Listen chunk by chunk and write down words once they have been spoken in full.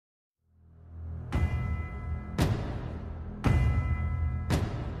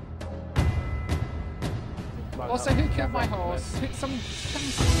Also, who killed my horse? Some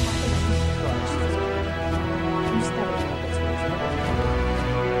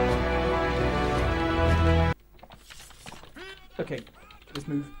Okay, let's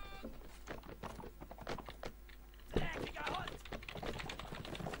move.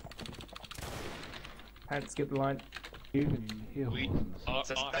 And skip the line. Our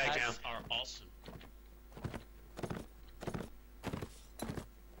hats are awesome.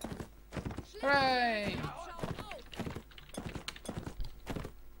 Hooray!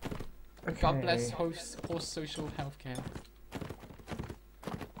 Okay. God bless horse social healthcare.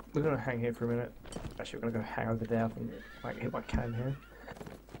 We're gonna hang here for a minute. Actually, we're gonna go hang over there. I think I might hit my can here.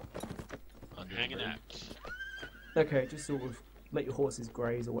 Hanging out. Okay, just sort of let your horses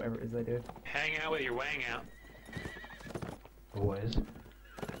graze or whatever it is they do. Hang out with your wang out. Always.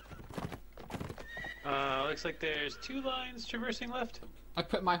 Looks like there's 2 lines traversing left. I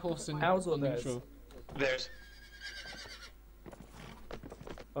put my horse in Ours or theirs? neutral. There's.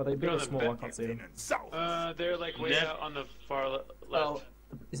 Oh, they big They're or on the small? I can't see them. They're like way out on the far left. Oh,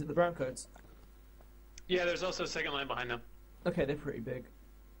 is it the brown coats? Yeah, there's also a second line behind them. Okay, they're pretty big.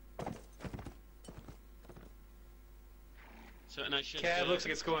 So, and I should. Cab looks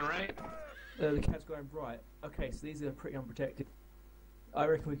like it's going right. The cab's going right. Okay, so these are pretty unprotected. I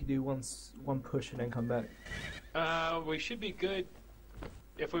reckon we could do one push and then come back. We should be good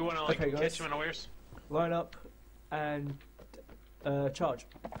if we want to like Okay, guys. catch them unawares. Line up and charge.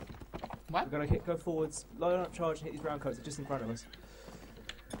 What? We're gonna go forwards, line up, charge, and hit these brown coats. They're just in front of us.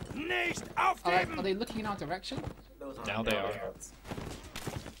 Are they looking in our direction? Now they are.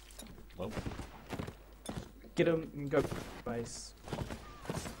 Whoa. Get them and go base.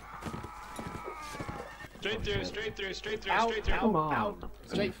 Straight through, straight through, straight through, Out, straight through. out, out.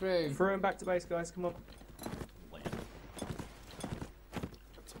 Straight through. Throw him back to base, guys. Come on. What's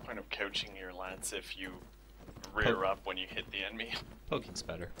the point of coaching your lance if you rear up when you hit the enemy? Poking's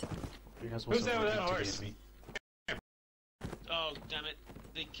better. Who's that with that horse? Oh, damn it.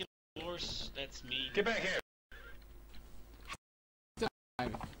 They killed the horse. That's me. Get back here.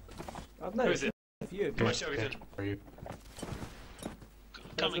 I've noticed a few of Come you. on, Shogaton. Are you?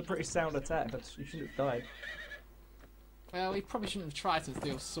 That was a pretty sound attack. You shouldn't have died. Well, we probably shouldn't have tried to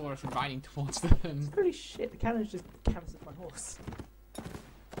they saw us riding towards them. It's pretty shit. The cannons just canvassed my horse.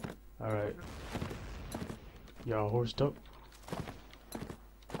 Alright. Y'all horsed up?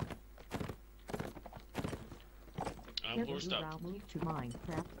 I'm horsed up.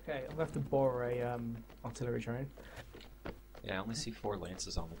 Okay, I'm gonna have to borrow a artillery train. Yeah, I only see 4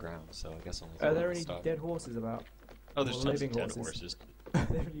 lances on the ground, so I guess only. Are there any dead horses about? Oh, there's or tons of living dead horses? horses.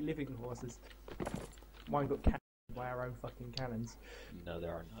 They're only living horses. Mine got canned by our own fucking cannons. No,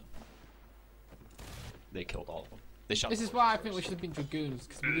 there are none. They killed all of them. They shot. This is why I think we should have been dragoons,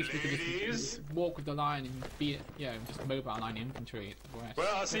 because at least we could just walk with the line and be, just mobile line infantry at the west.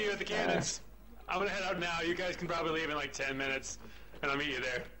 Well, I'll see you at the cannons. I'm gonna head out now. You guys can probably leave in like 10 minutes, and I'll meet you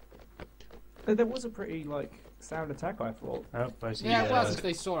there. There was a pretty sound attack, I thought. Oh, I see. Yeah, it was if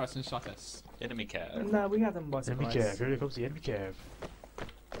they saw us and shot us. Enemy cav. No, we had them by surprise. Enemy cav. Here comes the enemy cav.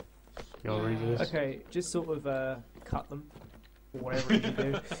 Y'all ready for this? Okay, just sort of cut them, or whatever you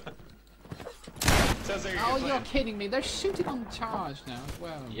do. Sounds like a Oh, good you're plan. kidding me! They're shooting on charge now as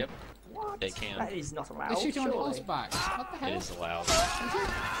well. Yep. What? They can. That is not allowed. They're shooting on the surely. horseback. What the hell? It is allowed.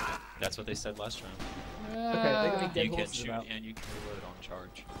 That's what they said last round. Okay, they got any dead You can horses shoot about. and you can reload on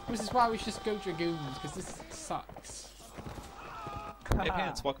charge. This is why we should just go dragoons, because this sucks. Hey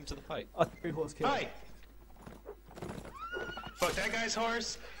Pants, welcome to the fight. Oh, 3 horse kill. Hi. Fuck that guy's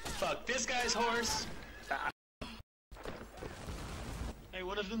horse. Fuck this guy's horse. Hey,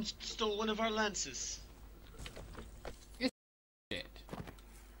 one of them stole one of our lances. Shit.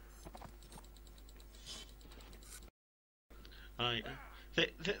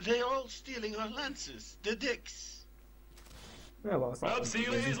 They're all stealing our lances. The dicks. Yeah, well, it's not Well, see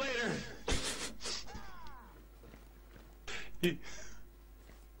you ladies later.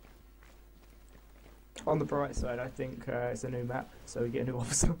 On the bright side, I think it's a new map, so we get a new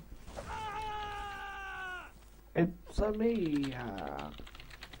officer. It's me.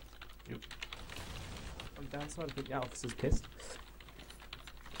 On the downside, I think the officer's pissed.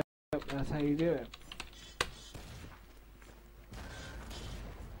 Yep, that's how you do it.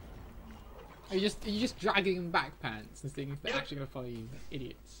 Are you just dragging them back, Pants, and thinking if they're actually gonna follow you,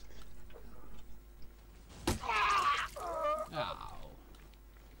 idiots.